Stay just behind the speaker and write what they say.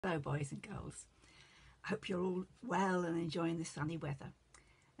Hello boys and girls, I hope you're all well and enjoying the sunny weather.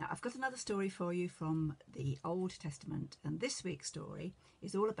 Now I've got another story for you from the Old Testament, and this week's story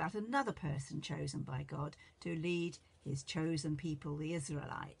is all about another person chosen by God to lead his chosen people, the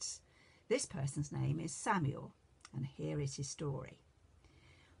Israelites. This person's name is Samuel, and here is his story.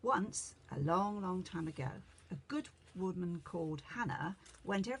 Once, a long time ago, a good woman called Hannah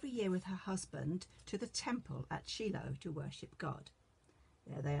went every year with her husband to the temple at Shiloh to worship God.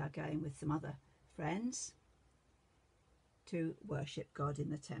 There they are going with some other friends to worship God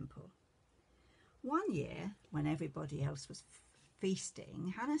in the temple. One year, when everybody else was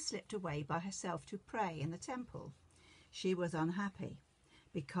feasting, Hannah slipped away by herself to pray in the temple. She was unhappy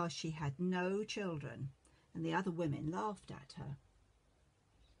because she had no children, and the other women laughed at her.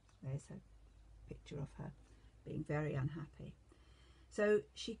 There's a picture of her being very unhappy. So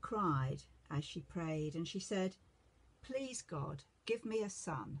she cried as she prayed, and she said, "Please God, give me a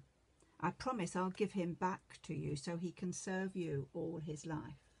son. I promise I'll give him back to you so he can serve you all his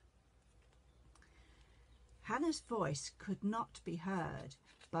life." Hannah's voice could not be heard,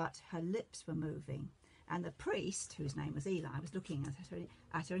 but her lips were moving, and the priest, whose name was Eli, was looking at her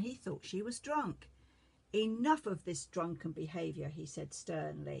and he thought she was drunk. "Enough of this drunken behaviour," he said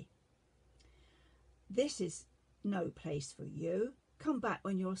sternly. "This is no place for you. Come back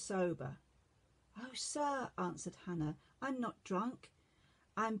when you're sober." "Oh, sir," answered Hannah, "I'm not drunk.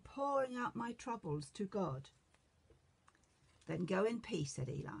 I'm pouring out my troubles to God." "Then go in peace," said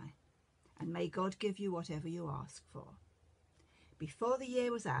Eli, "and may God give you whatever you ask for." Before the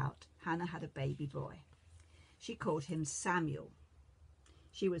year was out, Hannah had a baby boy. She called him Samuel.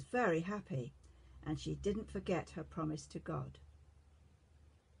 She was very happy, and she didn't forget her promise to God.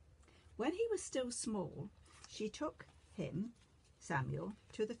 When he was still small, she took him, Samuel,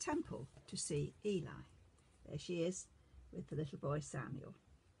 to the temple to see Eli. There she is with the little boy Samuel.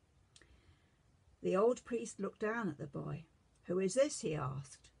 The old priest looked down at the boy. "Who is this?" he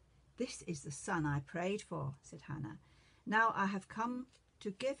asked. "This is the son I prayed for," said Hannah. "Now I have come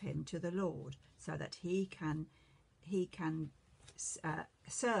to give him to the Lord so that he can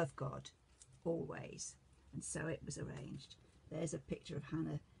serve God always." And so it was arranged. There's a picture of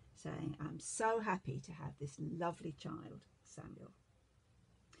Hannah saying, "I'm so happy to have this lovely child, Samuel."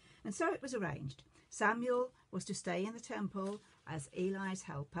 And so it was arranged. Samuel was to stay in the temple as Eli's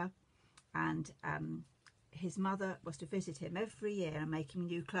helper, and his mother was to visit him every year and make him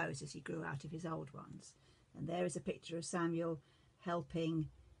new clothes as he grew out of his old ones. And there is a picture of Samuel helping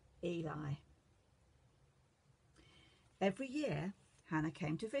Eli. Every year, Hannah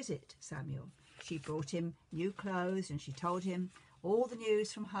came to visit Samuel. She brought him new clothes and she told him all the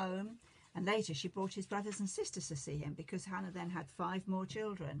news from home. And later she brought his brothers and sisters to see him because Hannah then had 5 more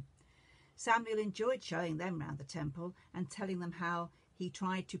children. Samuel enjoyed showing them round the temple and telling them how he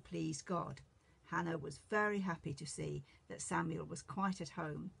tried to please God. Hannah was very happy to see that Samuel was quite at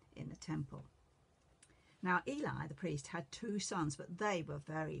home in the temple. Now Eli, the priest, had 2 sons, but they were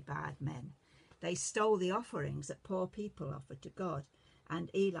very bad men. They stole the offerings that poor people offered to God, and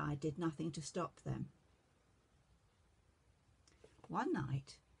Eli did nothing to stop them. One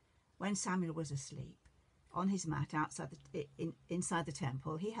night, when Samuel was asleep on his mat inside the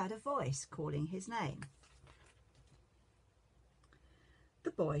temple, he heard a voice calling his name.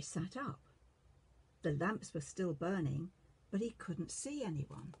 The boy sat up. The lamps were still burning, but he couldn't see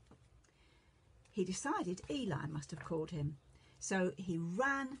anyone. He decided Eli must have called him, so he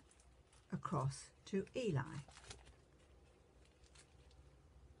ran across to Eli.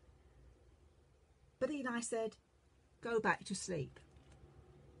 But Eli said, "Go back to sleep.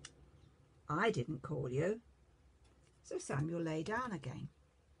 I didn't call you." So Samuel lay down again.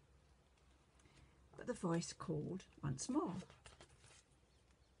 But the voice called once more.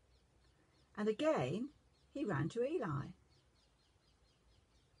 And again he ran to Eli.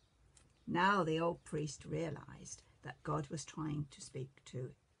 Now the old priest realized that God was trying to speak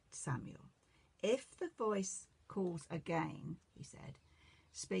to Samuel. "If the voice calls again," he said,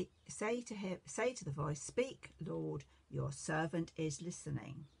 say to the voice, 'Speak, Lord, your servant is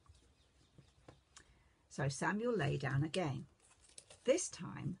listening.'" So Samuel lay down again. This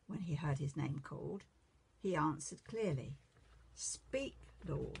time, when he heard his name called, he answered clearly, "Speak,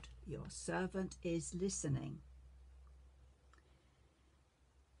 Lord, your servant is listening."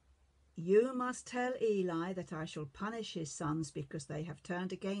 "You must tell Eli that I shall punish his sons because they have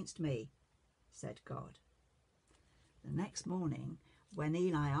turned against me," said God. The next morning, when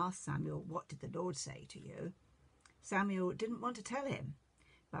Eli asked Samuel, "What did the Lord say to you?" Samuel didn't want to tell him,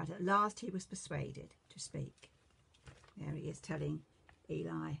 but at last he was persuaded to speak. There he is telling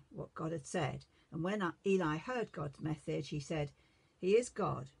Eli what God had said. And when Eli heard God's message, he said, He is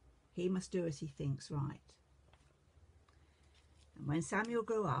God. He must do as he thinks right. And when Samuel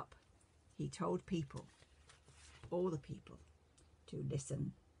grew up, he told people, all the people, to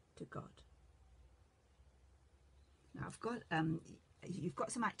listen to God. Now you've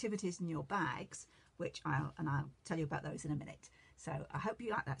got some activities in your bags, which I'll tell you about those in a minute. So I hope you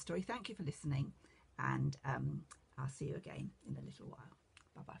like that story. Thank you for listening, and I'll see you again in a little while.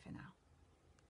 Bye bye for now.